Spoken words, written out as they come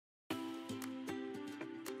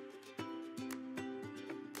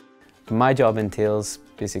My job entails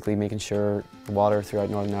basically making sure the water throughout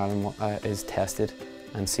Northern Ireland is tested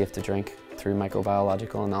and safe to drink through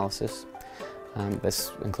microbiological analysis.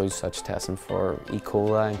 This includes such testing for E.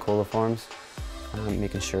 coli and coliforms,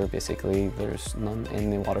 making sure basically there's none in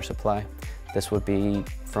the water supply. This would be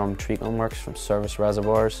from treatment works, from service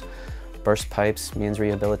reservoirs, burst pipes, mains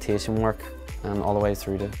rehabilitation work, and all the way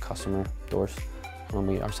through to customer doors.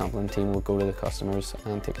 When our sampling team will go to the customers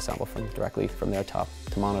and take a sample directly from their tap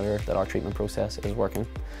to monitor that our treatment process is working.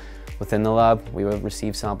 Within the lab, we would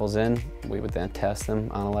receive samples in, we would then test them,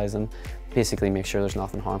 analyse them, basically make sure there's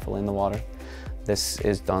nothing harmful in the water. This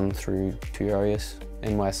is done through 2 areas,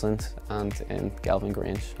 in Westland and in Galvin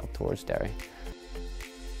Grange up towards Derry.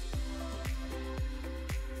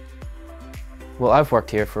 Well, I've worked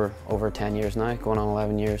here for over 10 years now, going on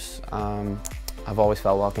 11 years. I've always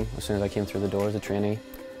felt welcome as soon as I came through the door as a trainee.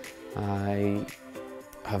 I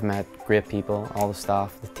have met great people, all the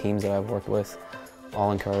staff, the teams that I've worked with,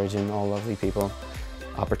 all encouraging, all lovely people.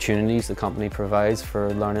 Opportunities the company provides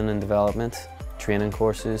for learning and development, training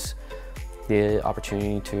courses, the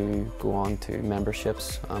opportunity to go on to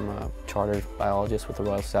memberships. I'm a chartered biologist with the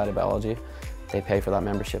Royal Society of Biology. They pay for that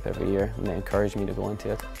membership every year and they encourage me to go into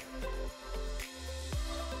it.